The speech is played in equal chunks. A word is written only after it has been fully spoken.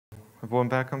a warm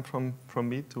welcome from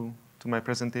me to my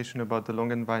presentation about the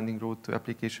long and winding road to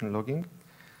application logging.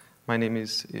 My name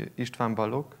is Istvan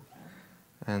Ballok,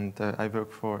 and I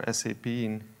work for SAP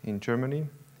in Germany,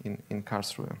 in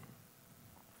Karlsruhe.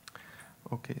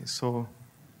 Okay, so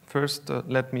first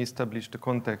let me establish the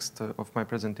context of my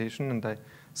presentation, and I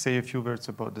say a few words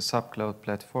about the SAP Cloud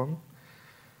Platform.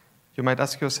 You might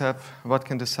ask yourself, what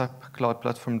can the SAP Cloud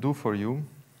Platform do for you?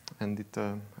 And it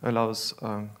allows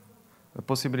a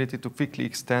possibility to quickly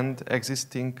extend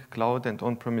existing cloud and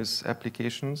on-premise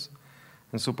applications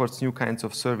and supports new kinds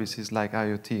of services like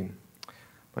IoT.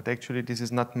 But actually, this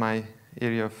is not my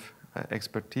area of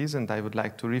expertise, and I would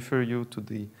like to refer you to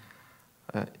the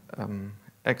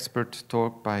expert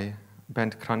talk by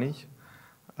Bernd Kranich,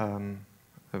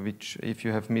 which, if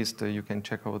you have missed, you can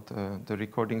check out the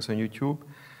recordings on YouTube,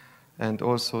 and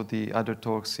also the other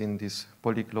talks in this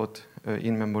polyglot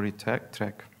in-memory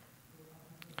track.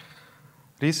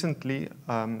 Recently,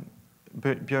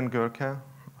 Björn Görke,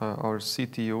 our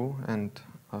CTO and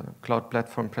Cloud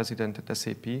Platform President at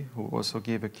SAP, who also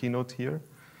gave a keynote here,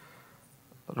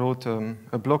 wrote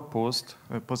a blog post,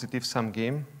 a positive sum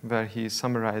game, where he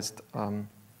summarized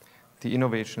the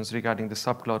innovations regarding the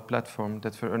SAP Cloud Platform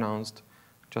that were announced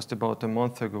just about a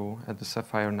month ago at the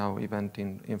Sapphire Now event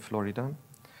in Florida.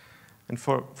 And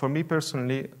for me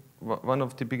personally, one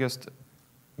of the biggest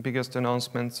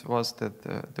announcements was that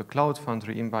the Cloud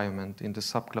Foundry environment in the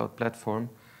SAP Cloud Platform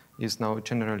is now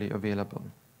generally available.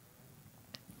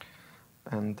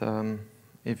 And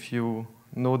if you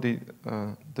know the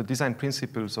design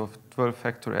principles of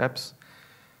 12-factor apps,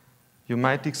 you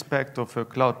might expect of a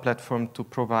cloud platform to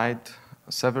provide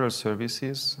several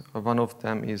services. One of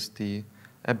them is the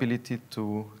ability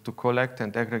to collect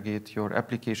and aggregate your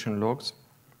application logs.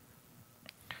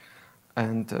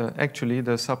 And actually,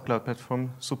 the SAP Cloud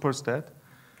Platform supports that.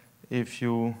 If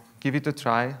you give it a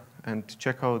try and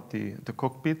check out the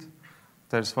cockpit,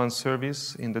 there's one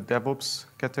service in the DevOps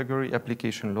category,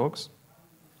 application logs.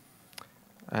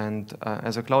 And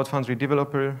as a Cloud Foundry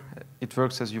developer, it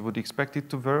works as you would expect it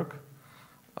to work.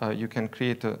 You can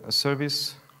create a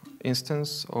service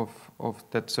instance of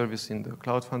that service in the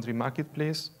Cloud Foundry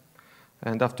marketplace.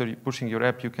 And after pushing your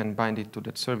app, you can bind it to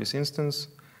that service instance.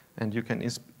 And you can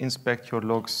inspect your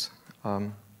logs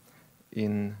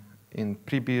in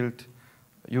pre-built,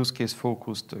 use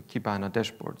case-focused Kibana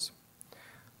dashboards.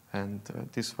 And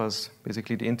this was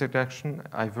basically the introduction.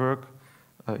 I work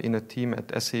in a team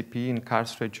at SAP in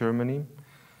Karlsruhe, Germany,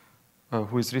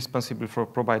 who is responsible for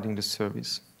providing this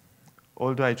service.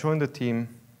 Although I joined the team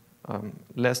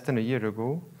less than a year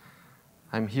ago,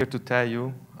 I'm here to tell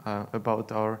you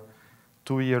about our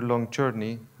 2-year-long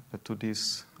journey to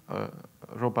this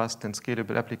robust and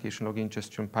scalable application log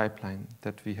ingestion pipeline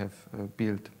that we have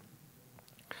built.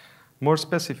 More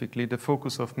specifically, the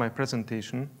focus of my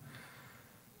presentation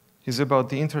is about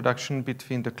the introduction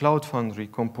between the Cloud Foundry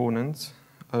components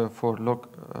for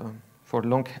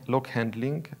log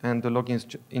handling and the log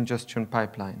ingestion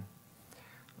pipeline.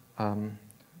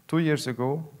 2 years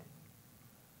ago,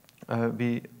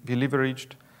 we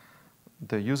leveraged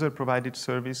the user-provided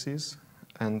services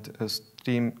and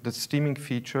the streaming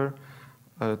feature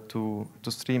to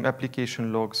stream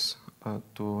application logs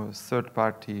to a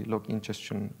third-party log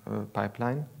ingestion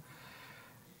pipeline.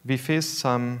 We faced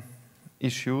some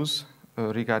issues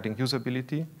regarding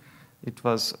usability. It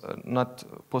was not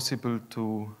possible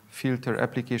to filter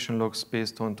application logs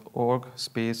based on org,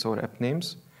 space, or app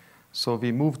names. So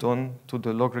we moved on to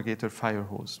the Loggregator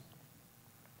Firehose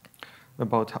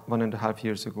about 1.5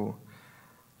 years ago.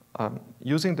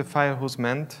 Using the Firehose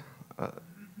meant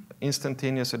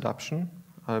instantaneous adoption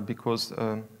because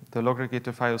the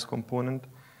Loggregator Firehose component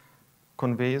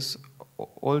conveys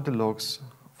all the logs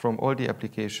from all the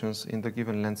applications in the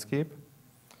given landscape.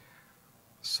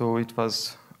 So it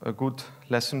was a good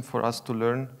lesson for us to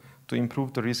learn to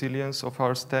improve the resilience of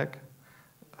our stack,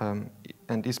 and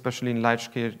especially in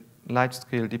large-scale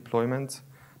deployments,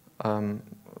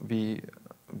 we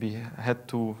had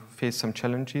to face some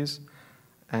challenges.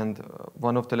 And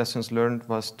one of the lessons learned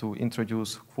was to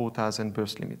introduce quotas and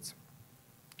burst limits.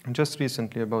 And just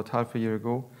recently, about half a year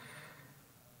ago,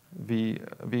 we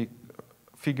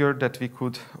figured that we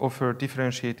could offer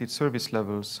differentiated service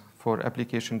levels for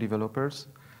application developers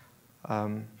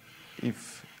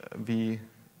if we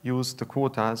use the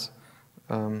quotas,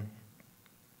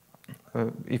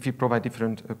 if we provide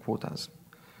different quotas.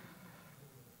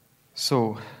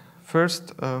 So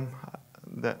first,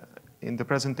 in the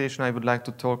presentation, I would like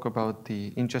to talk about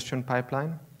the ingestion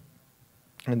pipeline,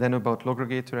 and then about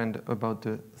Loggregator and about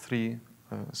the 3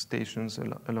 stations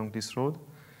along this road.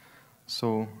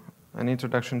 So an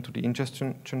introduction to the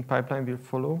ingestion pipeline will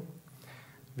follow.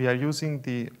 we are using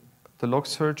the log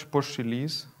search push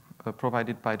release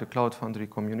provided by the Cloud Foundry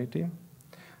community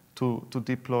to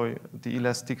deploy the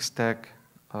Elastic Stack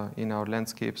in our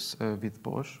landscapes with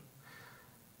Bosch.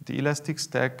 The Elastic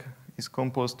Stack is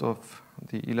composed of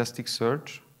the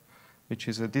Elasticsearch, which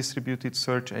is a distributed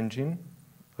search engine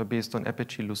based on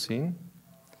Apache Lucene.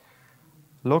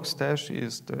 Logstash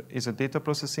is a data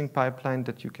processing pipeline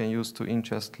that you can use to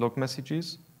ingest log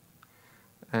messages.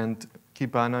 And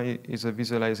Kibana is a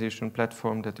visualization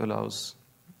platform that allows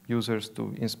users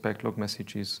to inspect log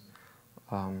messages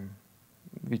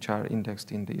which are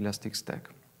indexed in the Elastic Stack.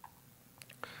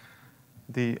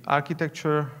 The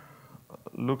architecture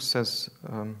looks as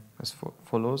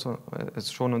follows, as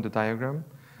shown on the diagram,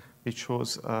 which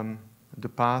shows the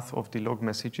path of the log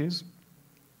messages.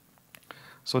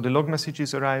 So the log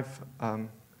messages arrive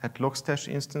at Logstash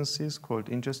instances called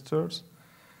ingestors,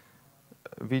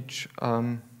 which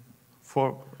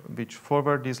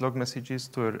forward these log messages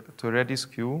to a Redis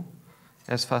queue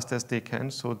as fast as they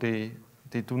can, so they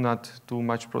do not do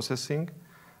much processing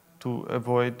to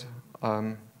avoid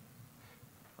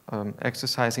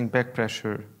exercising back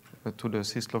pressure to the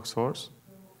syslog source.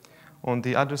 On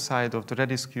the other side of the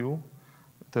Redis queue,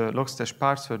 the Logstash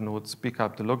parser nodes pick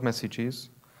up the log messages,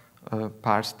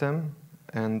 parse them,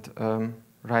 and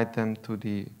write them to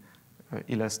the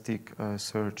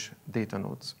Elasticsearch data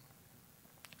nodes.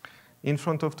 In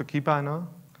front of the Kibana,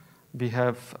 we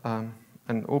have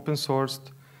an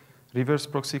open-sourced reverse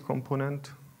proxy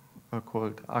component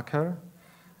called Aker,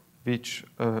 which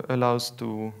allows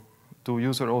to do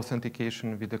user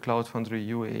authentication with the Cloud Foundry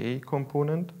UAA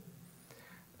component,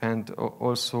 and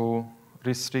also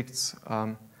restricts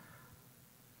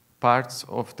parts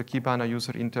of the Kibana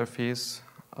user interface.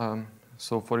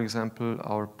 So, for example,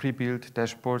 our pre-built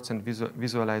dashboards and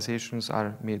visualizations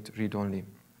are made read-only.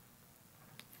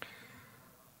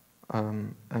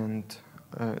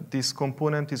 This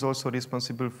component is also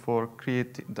responsible for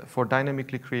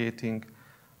dynamically creating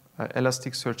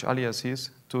Elasticsearch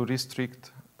aliases to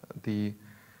restrict the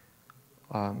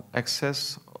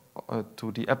access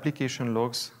to the application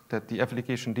logs that the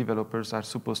application developers are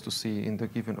supposed to see in the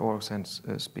given orgs and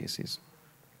spaces.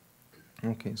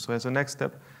 Okay, so as a next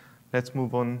step, let's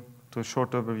move on to a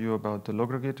short overview about the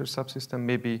Loggregator subsystem.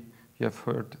 Maybe you have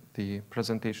heard the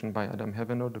presentation by Adam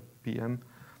Hevenor, the PM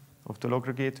of the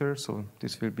Loggregator, so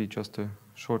this will be just a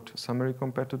short summary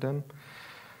compared to them.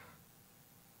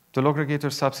 The Loggregator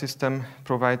subsystem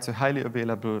provides a highly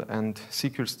available and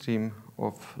secure stream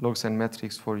of logs and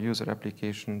metrics for user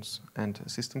applications and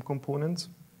system components.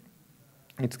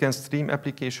 It can stream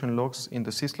application logs in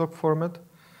the syslog format,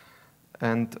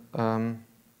 and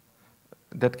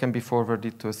that can be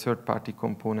forwarded to a third-party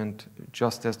component,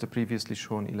 just as the previously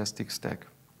shown Elastic Stack.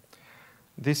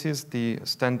 This is the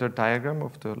standard diagram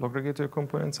of the Loggregator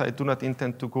components. I do not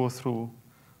intend to go through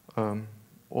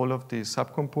all of the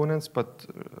subcomponents, but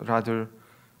rather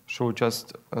show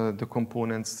just the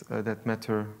components that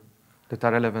matter, that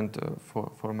are relevant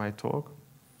for my talk.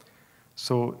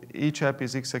 So each app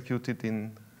is executed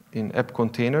in app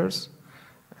containers,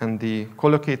 and the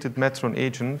collocated Metron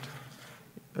agent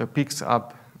picks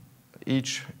up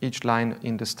each line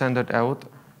in the standard out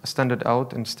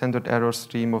and standard error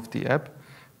stream of the app,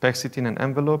 packs it in an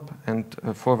envelope, and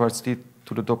forwards it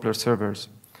to the Doppler servers.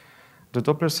 The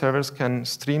Doppler servers can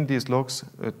stream these logs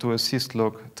to a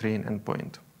syslog train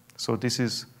endpoint. So this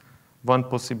is one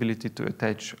possibility to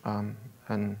attach a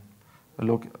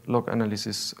log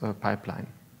analysis pipeline.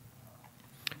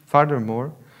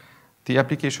 Furthermore, the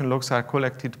application logs are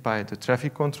collected by the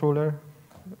traffic controller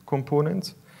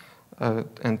components,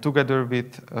 and together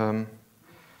with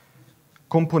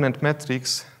component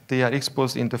metrics, they are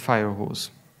exposed in the Firehose.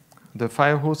 The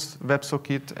Firehose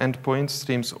WebSocket endpoint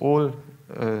streams all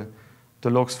the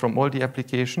logs from all the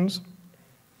applications,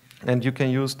 and you can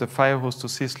use the Firehose to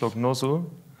syslog nozzle,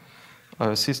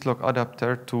 syslog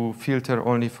adapter to filter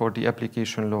only for the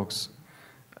application logs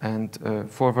and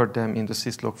forward them in the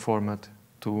syslog format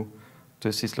to a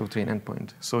syslog train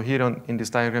endpoint. So here in this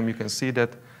diagram, you can see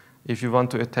that if you want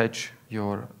to attach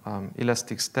your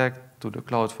Elastic Stack to the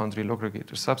Cloud Foundry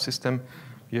Loggregator subsystem,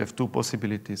 you have two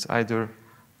possibilities, either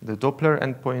the Doppler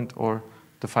endpoint or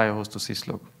the Firehose to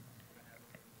syslog.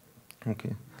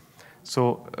 Okay,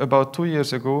 so about 2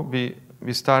 years ago,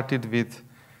 we started with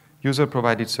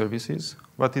user-provided services.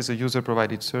 What is a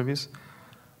user-provided service?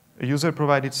 A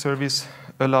user-provided service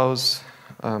allows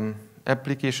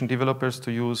application developers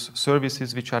to use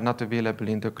services which are not available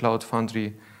in the Cloud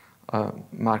Foundry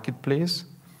marketplace,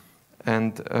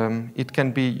 and it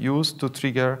can be used to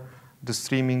trigger the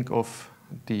streaming of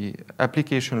the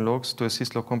application logs to a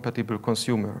syslog-compatible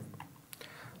consumer.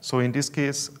 So in this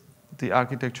case, the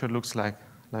architecture looks like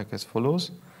as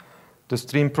follows. The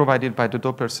stream provided by the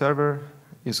Doppler server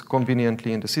is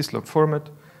conveniently in the syslog format,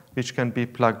 which can be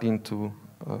plugged into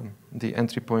the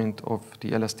entry point of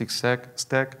the Elastic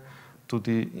stack to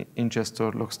the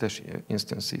ingestor Logstash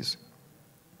instances.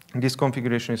 This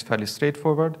configuration is fairly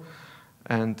straightforward,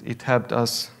 and it helped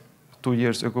us 2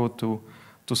 years ago to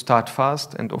start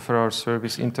fast and offer our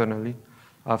service internally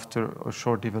after a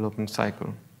short development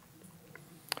cycle.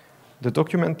 The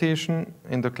documentation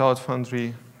in the Cloud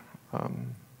Foundry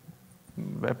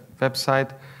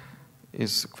website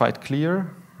is quite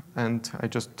clear, and I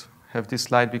just have this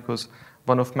slide because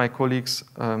one of my colleagues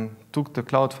took the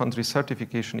Cloud Foundry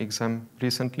certification exam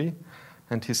recently,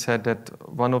 and he said that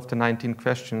one of the 19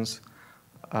 questions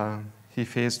he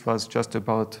faced was just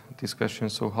about this question,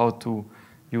 so how to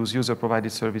use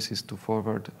user-provided services to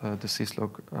forward the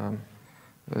syslog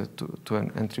to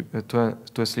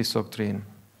a syslog train.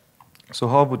 So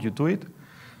how would you do it?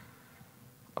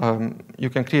 You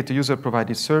can create a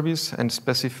user-provided service and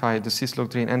specify the syslog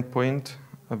train endpoint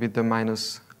with the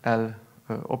 -L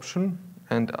option.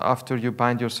 And after you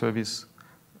bind your service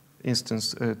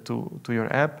instance to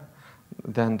your app,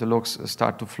 then the logs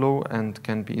start to flow and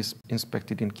can be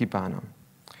inspected in Kibana.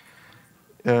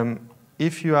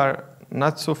 If you are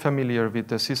not so familiar with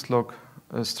the syslog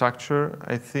structure,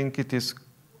 I think it is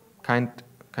kind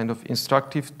of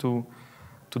instructive to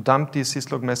dump these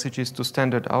syslog messages to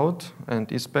standard out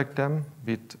and inspect them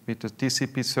with a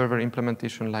TCP server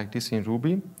implementation like this in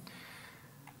Ruby.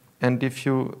 And if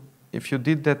you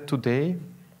did that today,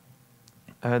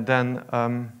 then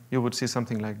you would see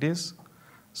something like this.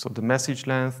 So the message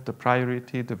length, the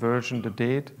priority, the version, the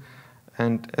date.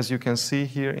 And as you can see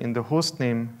here in the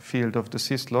hostname field of the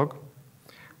syslog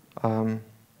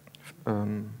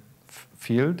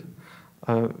field,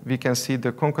 we can see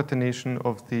the concatenation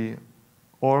of the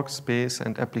org space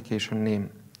and application name.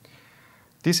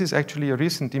 This is actually a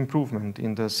recent improvement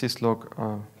in the syslog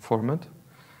format,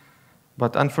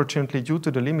 but unfortunately, due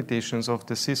to the limitations of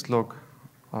the syslog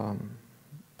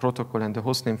protocol and the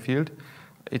hostname field,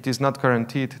 it is not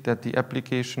guaranteed that the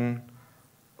application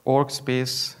org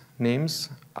space names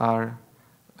are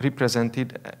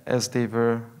represented as they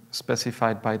were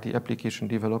specified by the application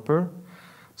developer.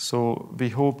 So we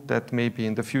hope that maybe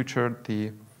in the future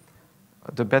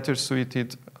the better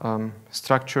suited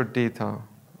structured data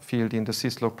field in the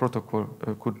syslog protocol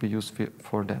could be used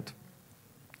for that.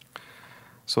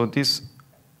 So this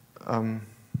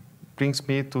brings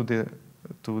me to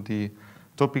the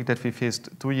topic that we faced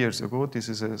 2 years ago. This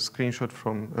is a screenshot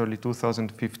from early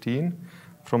 2015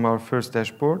 from our first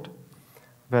dashboard,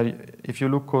 where if you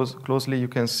look closely, you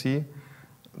can see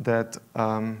that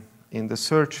in the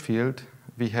search field,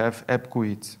 we have app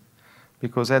GUIDs,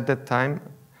 because at that time,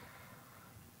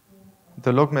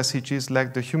 the log messages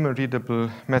lacked the human-readable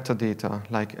metadata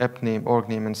like app name, org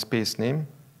name, and space name.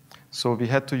 So we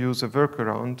had to use a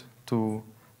workaround to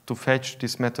fetch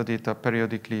this metadata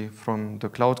periodically from the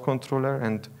cloud controller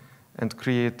and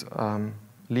create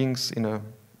links in a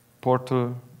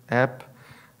portal app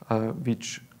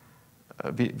with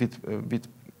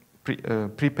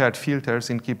prepared filters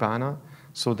in Kibana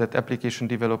so that application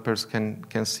developers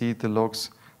can see the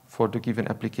logs for the given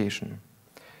application.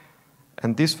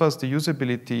 And this was the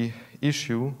usability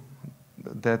issue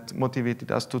that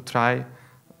motivated us to try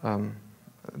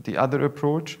the other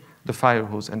approach, the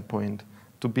Firehose endpoint,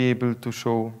 to be able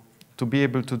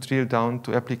to drill down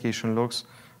to application logs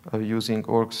using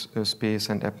org space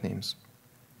and app names.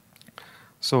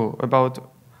 So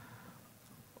about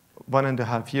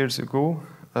 1.5 years ago,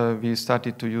 we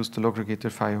started to use the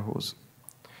Loggregator Firehose.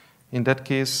 In that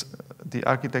case, the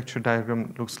architecture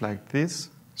diagram looks like this.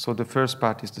 So the first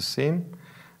part is the same,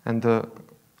 and the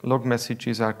log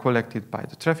messages are collected by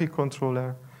the traffic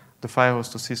controller. The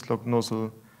Firehose to syslog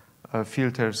nozzle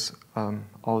filters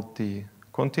out the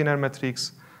container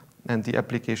metrics, and the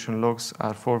application logs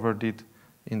are forwarded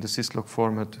in the syslog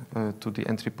format to the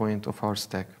entry point of our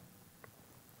stack.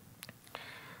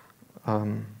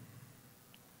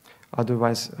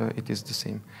 Otherwise, it is the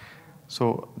same.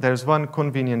 So there's one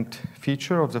convenient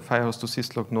feature of the Firehose to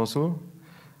syslog nozzle,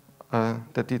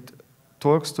 that it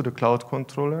talks to the cloud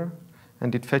controller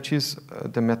and it fetches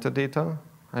the metadata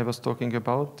I was talking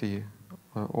about, the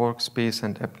org space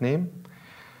and app name,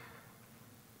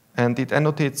 and it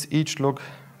annotates each log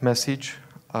message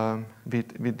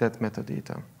with that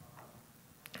metadata.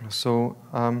 So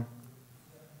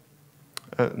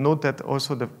note that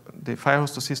also the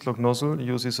Firehose to syslog nozzle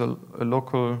uses a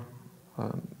local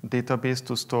database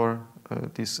to store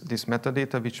this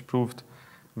metadata, which proved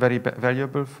very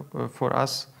valuable for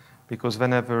us, because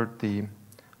whenever the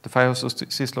the Firehose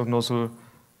syslog nozzle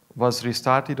was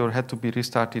restarted or had to be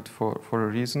restarted for a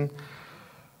reason.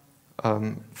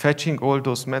 Fetching all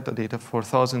those metadata for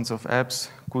thousands of apps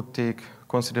could take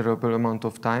considerable amount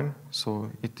of time, so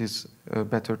it is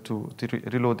better to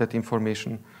reload that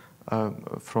information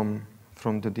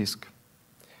from the disk.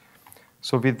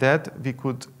 So with that, we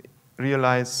could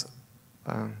realize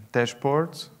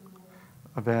dashboards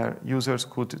where users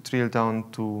could drill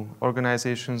down to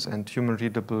organizations and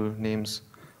human-readable names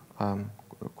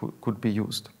could be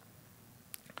used.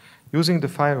 Using the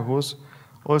Firehose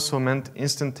also meant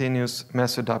instantaneous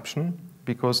mass adoption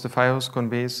because the Firehose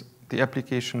conveys the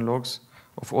application logs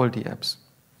of all the apps.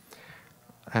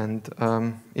 And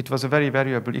it was a very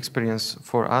valuable experience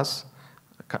for us,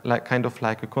 kind of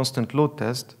like a constant load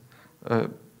test,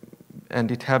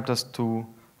 and it helped us to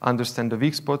understand the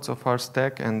weak spots of our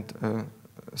stack and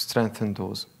strengthen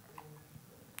those.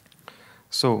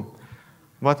 So,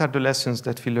 what are the lessons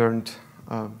that we learned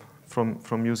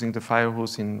from using the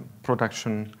Firehose in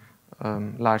production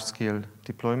large-scale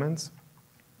deployments?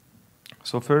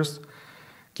 So first,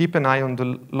 keep an eye on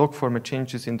the log format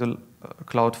changes in the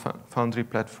Cloud Foundry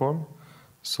platform.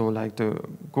 So like the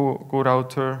Go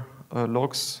router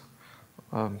logs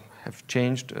have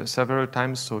changed several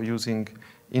times, so using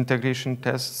integration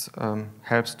tests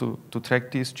helps to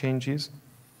track these changes.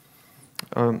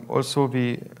 Also,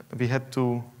 we had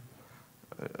to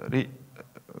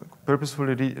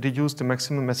purposefully reduce the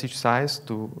maximum message size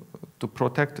to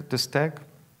protect the stack.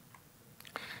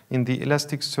 In the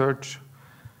Elasticsearch,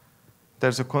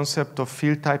 there's a concept of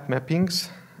field type mappings,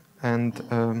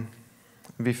 and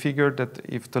we figured that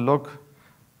if the log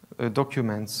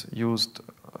documents used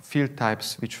field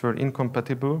types which were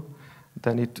incompatible,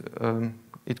 then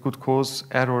it could cause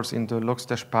errors in the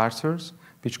log/parsers,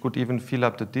 which could even fill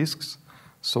up the disks.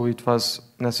 So it was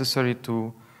necessary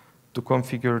to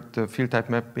configure the field type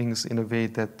mappings in a way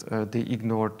that they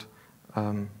ignored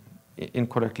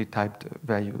incorrectly typed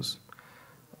values.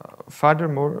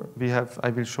 Furthermore, we have, I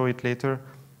will show it later,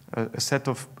 a set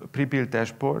of pre-built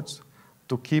dashboards.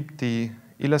 To keep the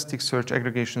Elasticsearch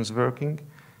aggregations working,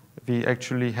 we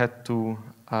actually had to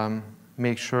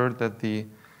make sure that the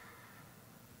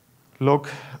log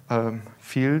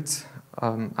fields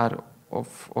are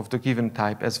of the given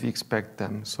type as we expect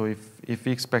them. So if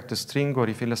we expect a string, or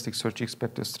if Elasticsearch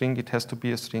expects a string, it has to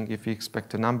be a string. If we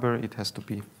expect a number, it has to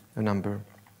be a number.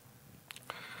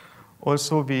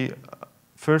 Also, we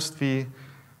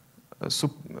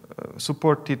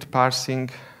supported parsing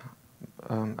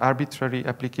arbitrary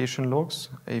application logs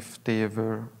if they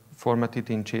were formatted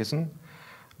in JSON.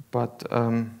 But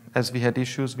as we had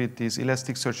issues with these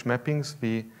Elasticsearch mappings,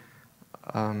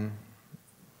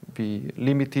 we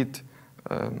limited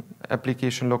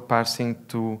application log parsing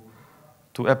to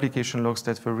application logs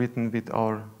that were written with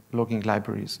our logging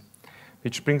libraries.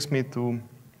 Which brings me to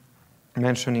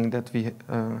mentioning that we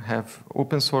have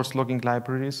open source logging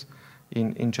libraries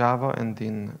in Java and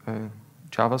in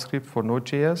JavaScript for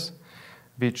Node.js,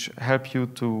 which help you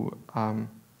to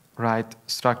write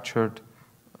structured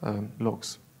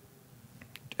logs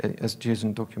as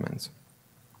JSON documents.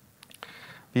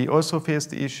 We also faced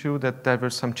the issue that there were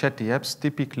some chatty apps,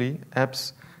 typically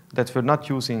apps that were not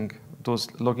using those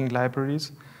logging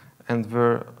libraries and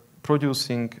were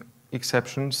producing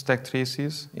exception stack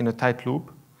traces in a tight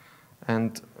loop.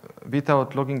 And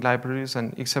without logging libraries,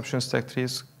 an exception stack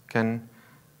trace can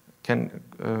contain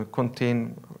a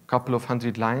couple of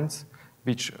hundred lines,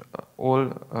 which all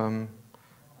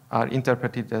are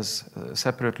interpreted as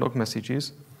separate log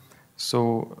messages.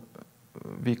 So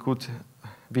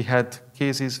we had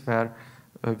cases where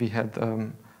we had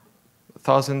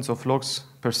thousands of logs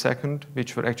per second,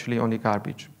 which were actually only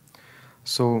garbage.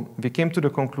 So we came to the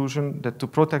conclusion that to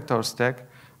protect our stack,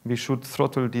 we should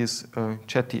throttle these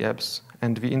chatty apps,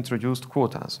 and we introduced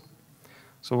quotas.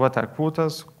 So what are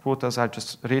quotas? Quotas are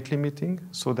just rate limiting,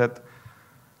 so that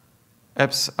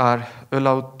apps are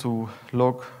allowed to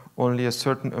log only a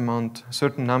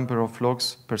certain number of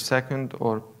logs per second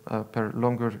or per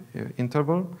longer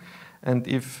interval. And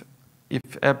if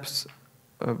apps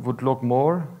would log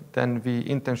more, then we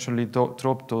intentionally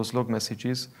drop those log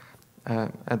messages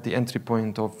at the entry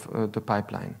point of the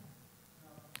pipeline.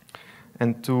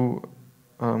 And to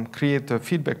create a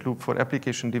feedback loop for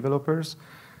application developers,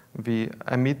 we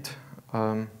emit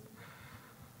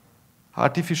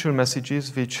artificial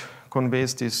messages which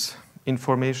conveys this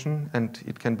information, and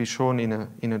it can be shown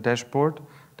in a dashboard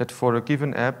that for a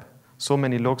given app, so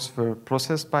many logs were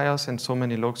processed by us and so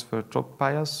many logs were dropped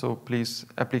by us. So please,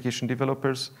 application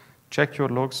developers, check your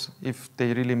logs if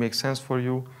they really make sense for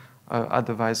you.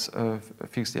 Otherwise,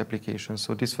 fix the application.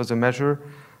 So this was a measure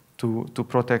to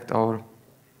protect our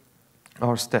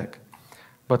our stack.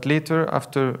 But later,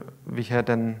 after we had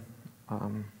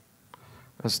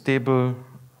a stable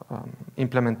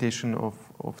implementation of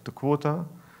the quota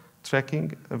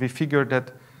tracking, we figured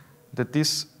that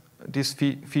this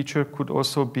feature could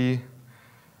also be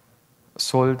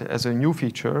sold as a new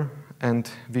feature, and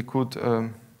we could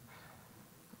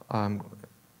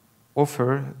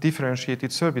offer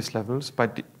differentiated service levels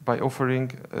by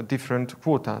offering different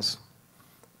quotas.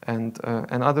 And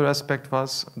another aspect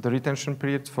was the retention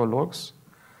period for logs.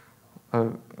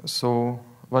 So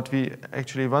what we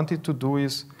actually wanted to do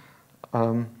is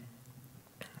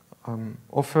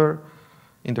offer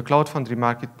in the Cloud Foundry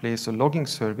marketplace a logging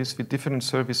service with different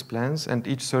service plans, and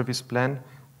each service plan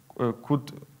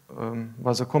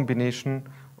was a combination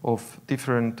of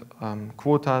different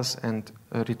quotas and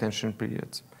retention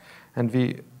periods. And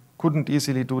we couldn't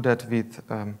easily do that with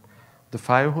the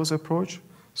Firehose approach.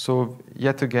 So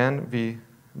yet again,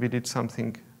 we did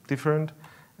something different,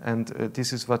 and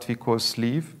this is what we call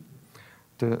Sleeve,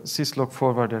 the syslog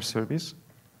forwarder service.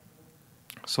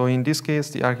 So in this case,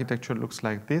 the architecture looks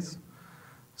like this.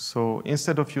 So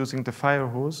instead of using the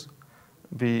Firehose,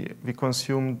 we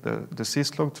consume the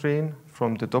syslog train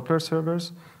from the Doppler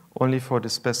servers only for the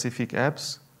specific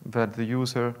apps where the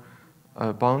user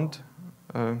bound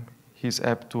his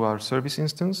app to our service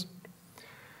instance.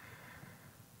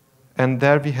 And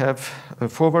there we have a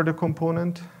forwarder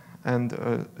component and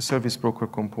a service broker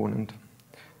component.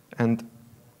 And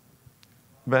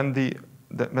when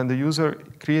the user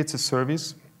creates a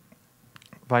service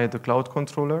via the cloud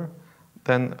controller,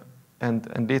 then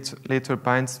and later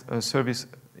binds a service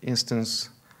instance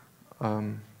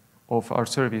of our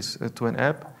service to an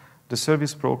app, the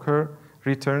service broker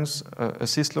returns a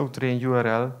syslog train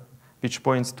URL which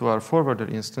points to our forwarder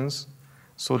instance,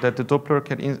 so that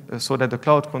the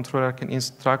cloud controller can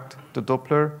instruct the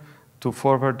Doppler to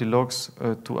forward the logs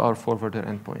to our forwarder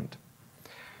endpoint.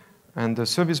 And the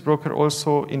service broker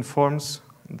also informs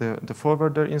the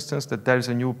forwarder instance that there is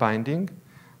a new binding,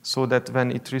 so that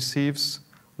when it receives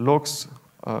logs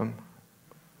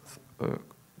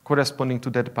corresponding to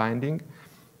that binding,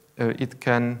 it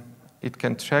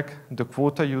can track the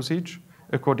quota usage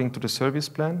according to the service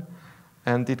plan,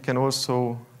 and it can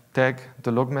also tag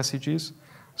the log messages,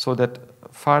 so that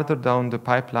farther down the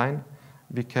pipeline,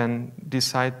 we can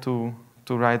decide to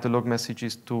write the log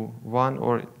messages to one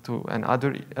or to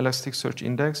another Elasticsearch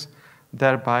index,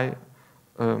 thereby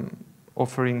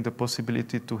offering the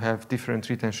possibility to have different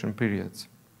retention periods.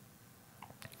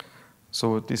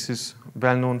 So this is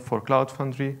well known for Cloud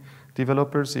Foundry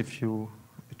developers. If you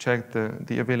check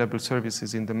the available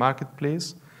services in the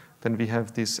marketplace, then we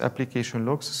have this application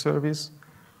logs service,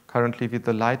 currently with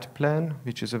the light plan,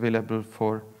 which is available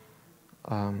for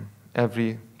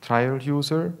every trial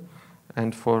user.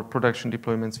 And for production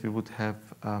deployments, we would have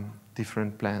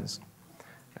different plans.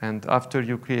 And after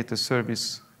you create a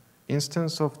service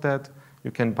instance of that,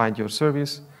 you can bind your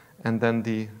service, and then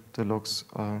the logs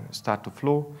start to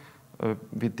flow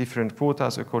with different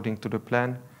quotas according to the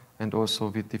plan, and also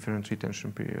with different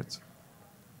retention periods.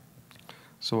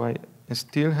 So I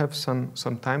still have some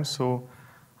time, so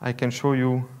I can show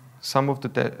you some of the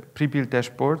pre-built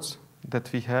dashboards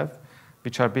that we have,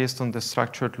 which are based on the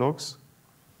structured logs.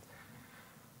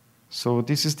 So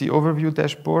this is the overview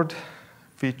dashboard,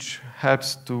 which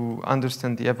helps to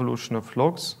understand the evolution of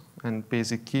logs and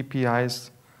basic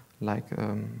KPIs, like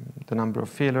the number of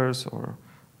failures or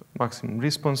maximum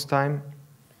response time.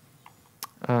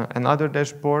 Another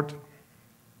dashboard,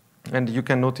 and you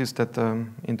can notice that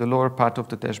in the lower part of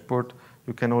the dashboard,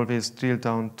 you can always drill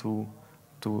down to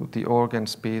the org and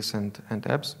space and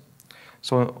apps.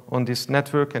 So on this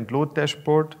network and load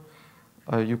dashboard,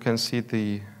 you can see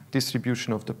the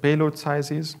distribution of the payload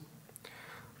sizes.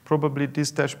 Probably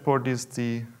this dashboard is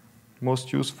the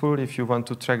most useful if you want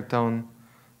to track down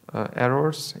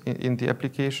errors in the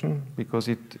application, because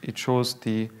it shows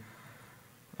the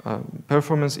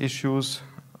performance issues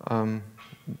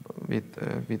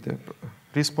with the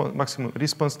maximum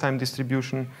response time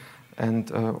distribution,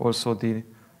 and also the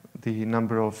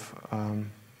number of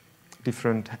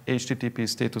different HTTP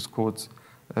status codes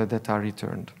that are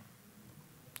returned.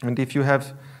 And if you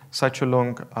have such a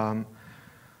long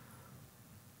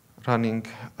running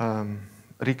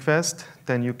request,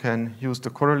 then you can use the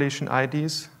correlation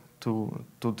IDs to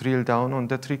drill down on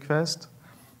that request.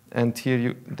 And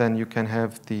here then you can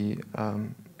have the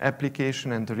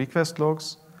application and the request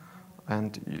logs,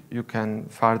 and you can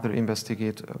further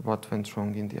investigate what went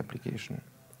wrong in the application.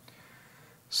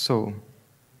 So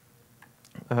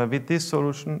with this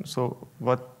solution, so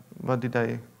what did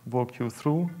I walk you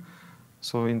through?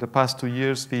 So in the past 2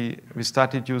 years, we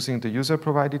started using the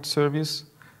user-provided service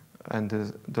and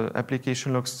the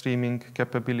application log streaming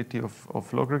capability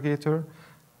of Loggregator.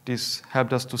 This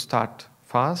helped us to start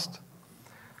fast,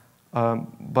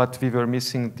 but we were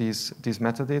missing these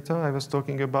metadata I was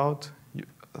talking about.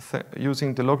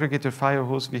 Using the Loggregator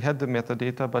Firehose, we had the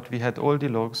metadata, but we had all the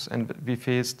logs, and we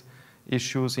faced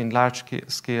issues in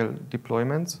large-scale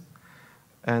deployments.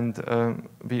 And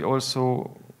we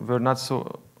also were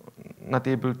not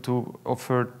able to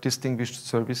offer distinguished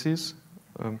services.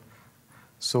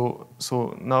 So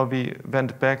now we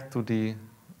went back to the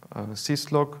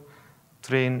syslog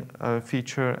train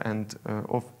feature and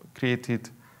created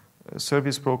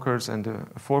service brokers and a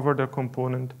forwarder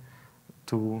component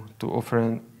to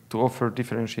offer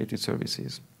differentiated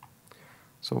services.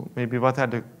 So maybe what are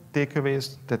the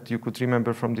takeaways that you could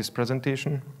remember from this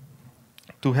presentation?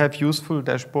 To have useful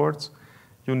dashboards,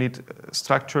 you need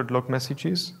structured log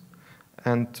messages,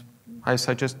 and I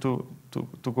suggest to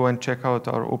go and check out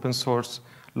our open source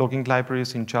logging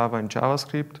libraries in Java and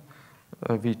JavaScript,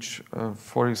 which,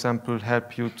 for example,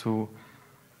 help you to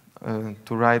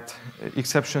write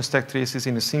exception stack traces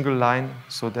in a single line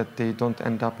so that they don't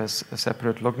end up as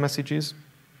separate log messages.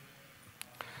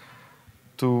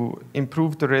 To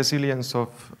improve the resilience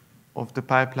of the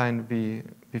pipeline, we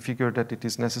figured that it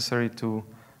is necessary to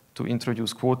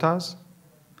introduce quotas,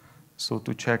 so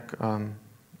to check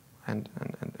and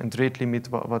rate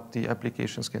limit what the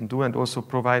applications can do, and also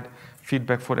provide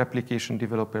feedback for application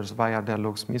developers. Why are their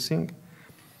logs missing?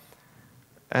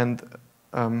 And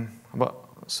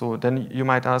so then you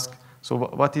might ask, so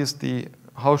what is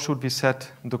how should we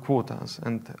set the quotas?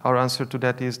 And our answer to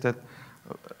that is that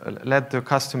let the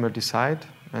customer decide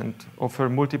and offer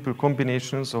multiple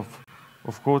combinations of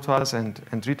quotas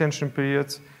and retention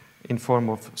periods in form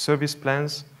of service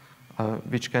plans,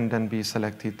 which can then be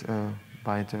selected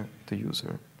by the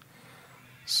user.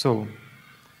 So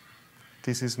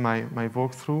this is my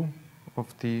walkthrough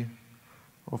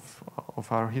of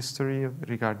our history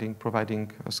regarding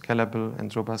providing a scalable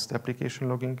and robust application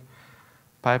logging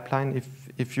pipeline.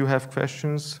 If you have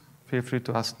questions, feel free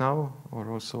to ask now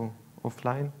or also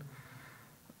offline.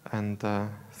 And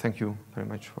thank you very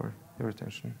much for your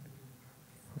attention.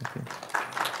 Okay.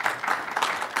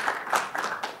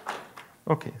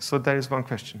 Okay, so there is one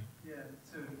question. Yeah,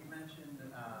 so you mentioned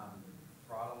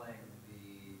throttling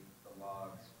the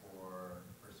logs for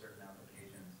certain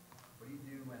applications. What do you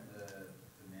do when the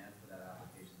demand for that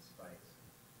application spikes?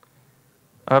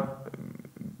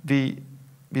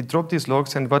 We drop these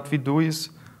logs, and what we do is,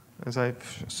 as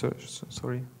I've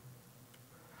sorry.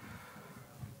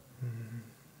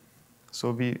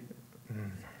 So we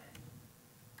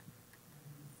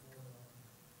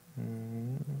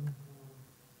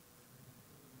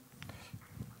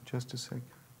just a sec.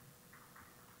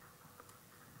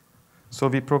 So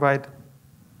we provide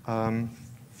a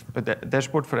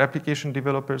dashboard for application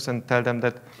developers and tell them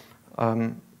that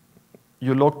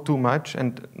you log too much,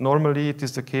 and normally it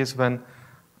is the case when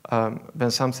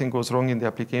something goes wrong in the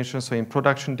application. So in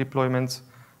production deployments,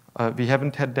 we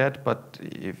haven't had that, but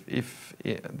if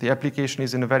the application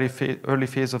is in a very early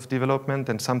phase of development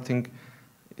and something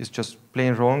is just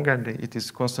plain wrong and it is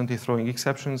constantly throwing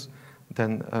exceptions,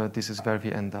 then this is where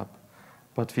we end up.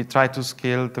 But we try to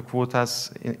scale the quotas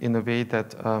in a way that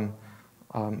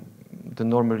the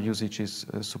normal usage is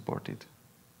supported.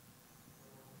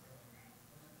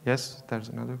 Yes, there's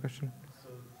another question. So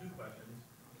 2 questions.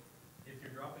 If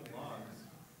you're dropping logs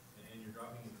and you're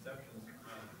dropping exceptions,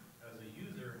 as a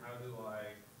user, how do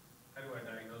I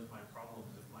diagnose my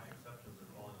problems if my exceptions are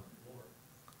falling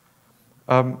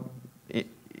on the floor?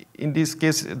 In this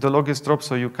case, the log is dropped,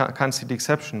 so you can't see the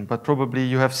exception. But probably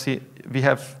you have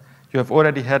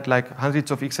already had like hundreds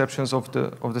of exceptions of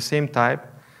the same type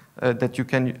that you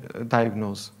can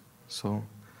diagnose. So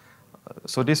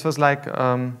this was like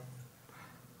a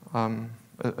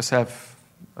self.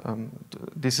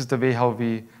 This is the way how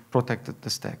we protected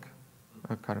the stack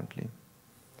currently.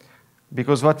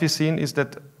 Because what we've seen is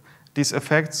that this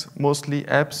affects mostly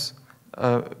apps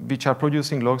which are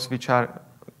producing logs which are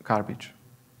garbage.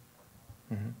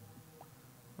 Mm-hmm.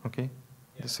 Okay.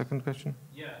 Yeah. The second question?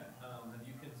 Yeah. Have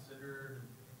you considered,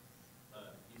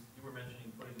 you were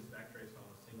mentioning putting the stack trace on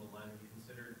a single line. Have you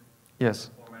considered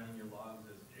formatting your logs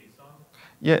as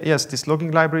JSON? Yes, this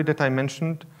logging library that I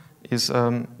mentioned is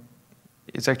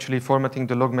actually formatting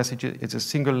the log message. It's a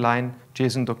single line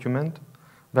JSON document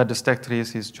where the stack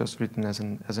trace is just written as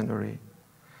an array.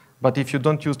 But if you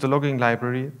don't use the logging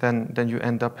library, then you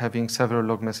end up having several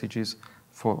log messages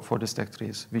for the stack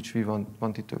trace, which we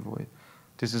wanted to avoid.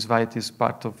 This is why it is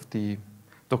part of the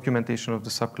documentation of the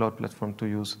SAP Cloud Platform to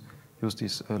use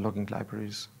these logging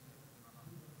libraries.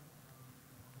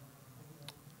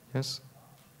 Yes?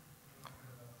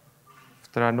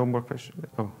 there are no more questions.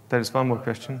 Oh, there is one more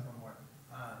question. One more.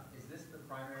 Is this the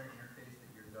primary interface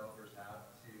that your developers have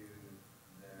to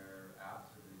their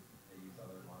apps, or do they use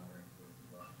other monitoring tools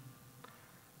as well?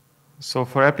 So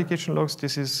for application logs,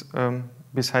 this is,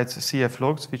 besides CF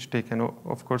logs, which they can,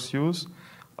 of course, use,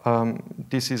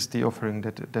 this is the offering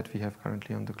that we have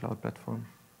currently on the cloud platform.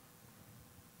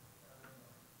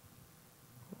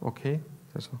 Okay.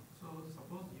 So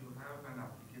suppose you have an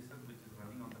application which is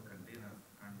running on the container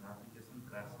and the application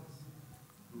crashes.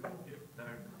 Do you get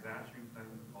that crash in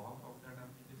time log of that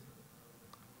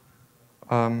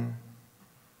application?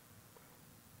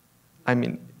 I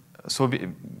mean, so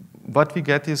what we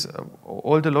get is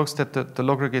all the logs that the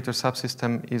Loggregator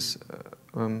subsystem is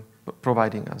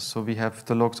providing us. So we have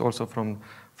the logs also from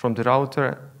the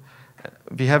router.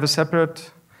 We have a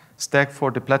separate stack for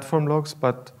the platform logs,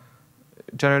 but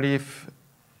generally, if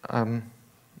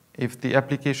the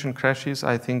application crashes,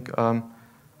 I think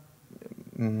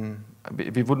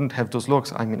we wouldn't have those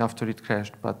logs. I mean, after it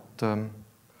crashed, but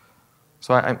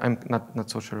so I'm not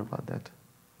so sure about that at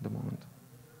the moment.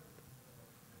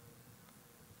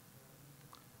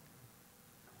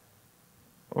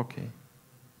 Okay.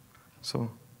 So,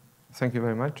 thank you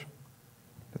very much.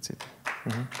 That's it.